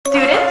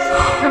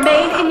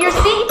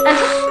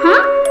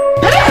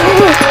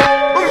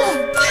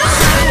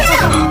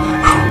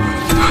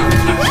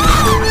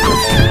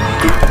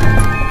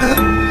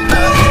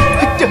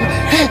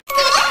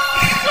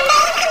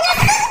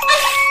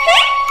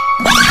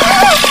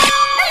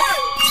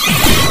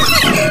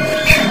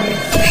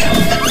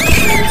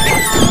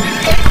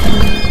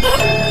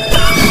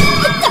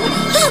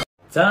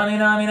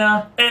Samina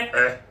mina,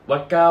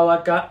 waka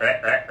waka,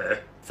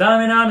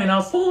 Samina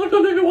mina,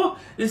 solidariwa,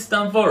 it's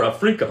time for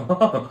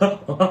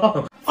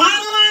Africa.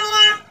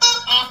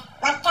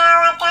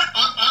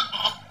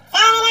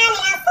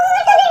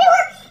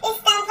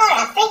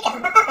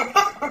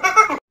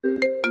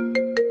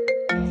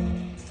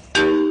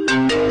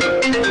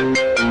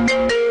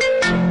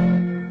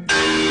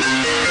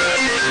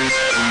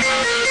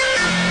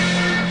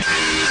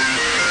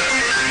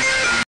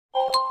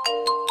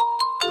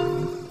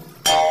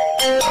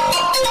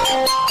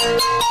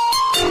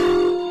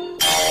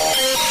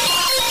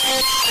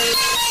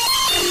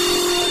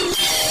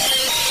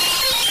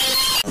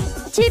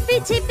 Chippy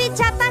chippy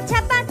chappa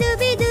chappa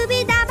dooby dooby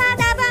dabba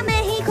dabba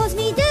Mexico's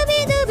me dooby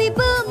dooby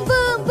boom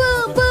boom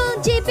boom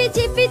boom Chippy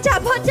chippy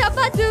chappa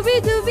chappa dooby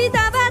dooby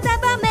dabba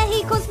dabba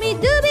Mexico's me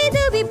dooby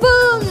dooby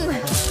boom.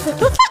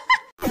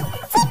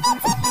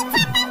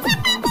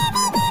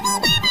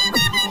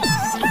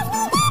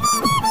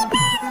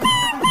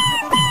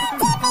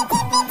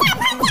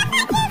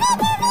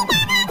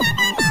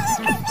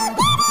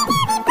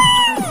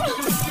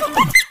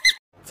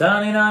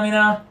 Samina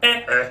mina,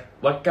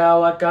 waka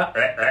waka,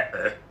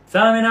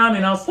 Samina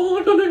mina,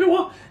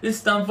 solidariwa,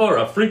 it's time for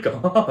Africa.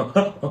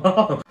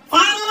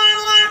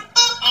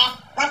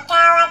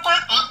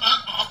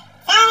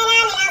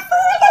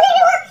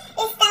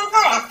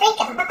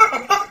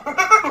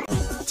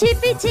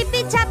 Chippy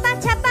chippy chappa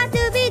chappa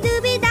dooby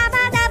dooby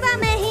dabba dabba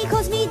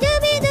Mexico's me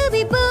dooby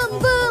dooby boom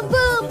boom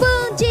boom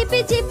boom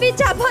Chippy chippy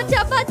chappa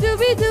chappa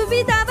dooby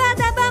dooby dabba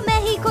dabba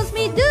Mexico's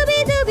me dooby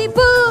dooby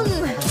boom.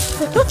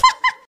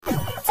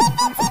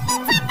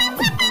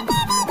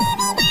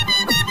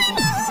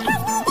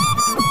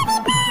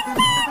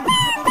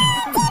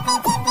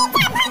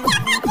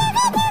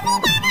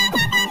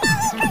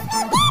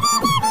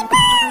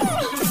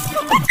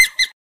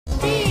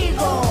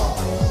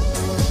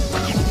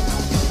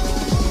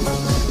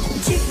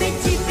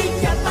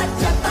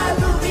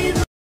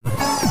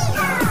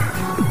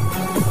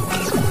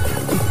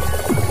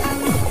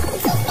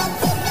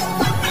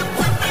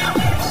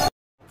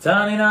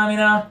 Samina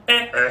mina,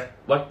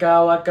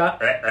 waka waka,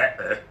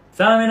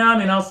 Samina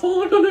mina,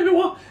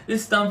 solidariwa,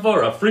 it's time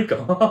for Africa.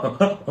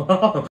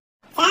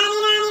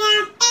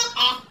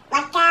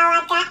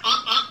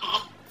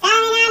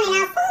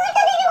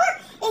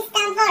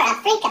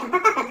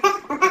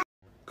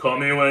 Call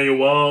me when you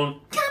want.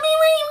 Call me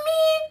when you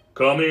need.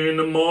 Call me in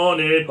the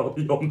morning, I'll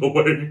be on the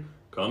way.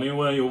 Call me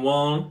when you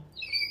want.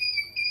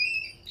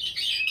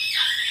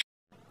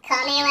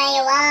 Call me when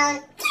you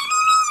want.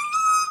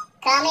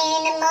 Call me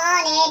in the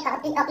morning,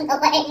 I'll be on the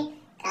way.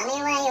 Call me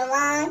when you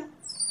want.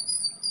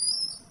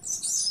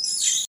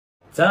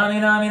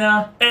 Samina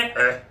mina,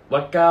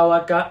 waka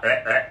waka,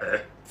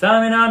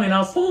 Samina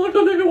mina,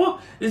 solidariwa,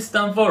 it's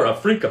time for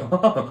Africa.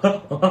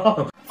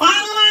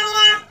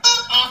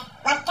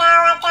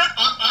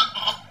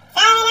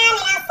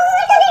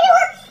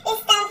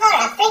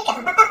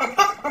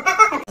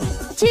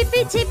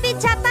 Chippy chippy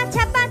chappa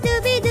chappa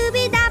dooby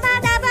dooby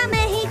dabba dabba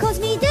Mexico's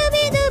me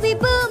dooby dooby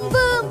boom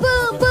boom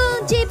boom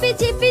boom Chippy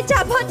chippy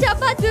chappa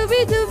chappa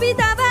dooby dooby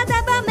dabba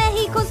dabba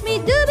Mexico's me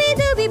dooby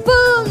dooby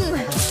boom.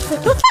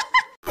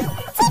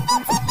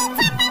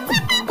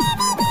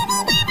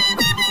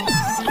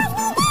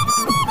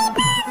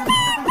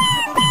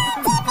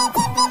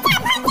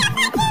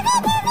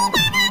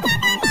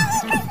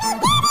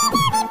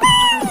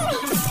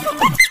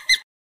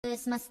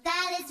 My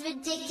style is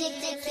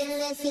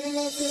ridiculous.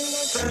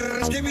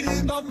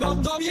 Skibbity dum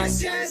dum dum,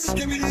 yes yes.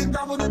 Skibbity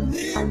dum dum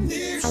dim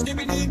dim.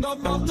 Skibbity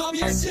dum dum dum,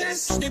 yes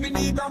yes.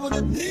 Skibbity dum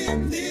dum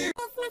dim dim.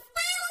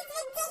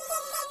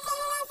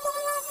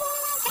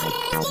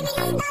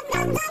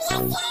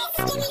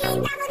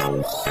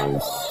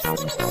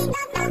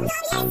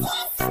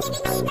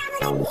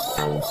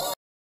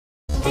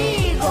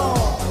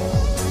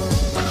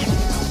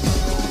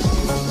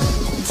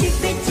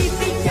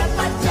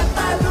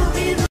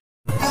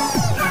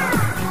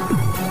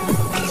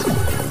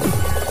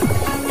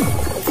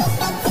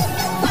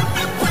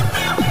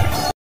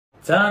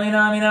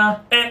 Samina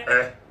mina,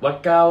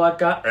 waka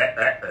waka,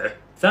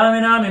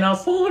 Samina mina,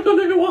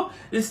 solidariwa,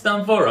 it's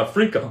time for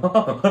Africa.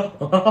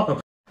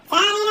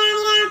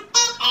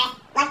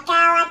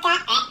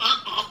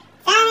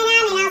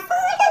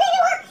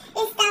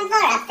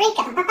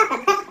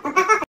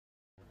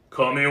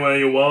 Call me when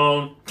you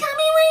want. Call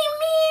me when you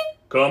need.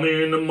 Call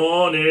me in the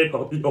morning,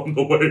 I'll be on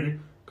the way.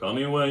 Call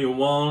me when you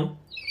want.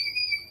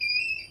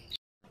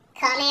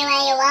 Call me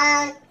when you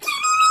want.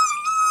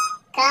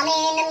 Call me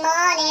in the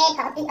morning,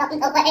 I'll be on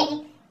the way.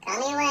 Call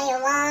me when you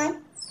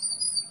want.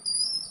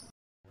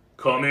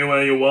 Call me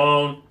when you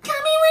want.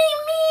 Call me when you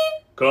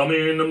need. Call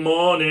me in the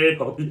morning,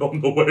 I'll be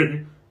on the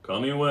way. Call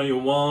me when you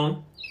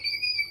want.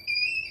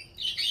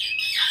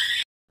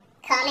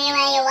 Call me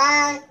when you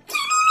want.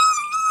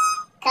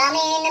 Call me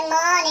in the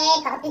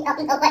morning, I'll be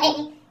on the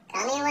way.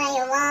 Call me when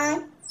you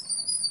want.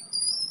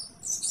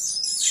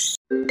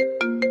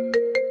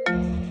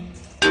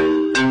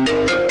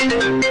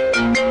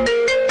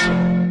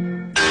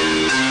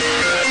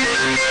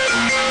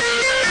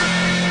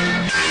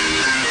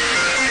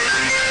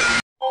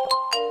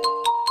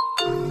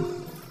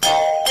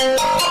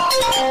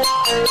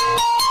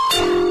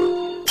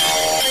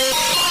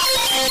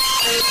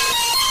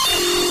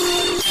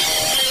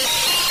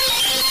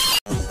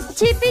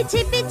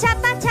 チピチャ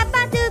パチャパ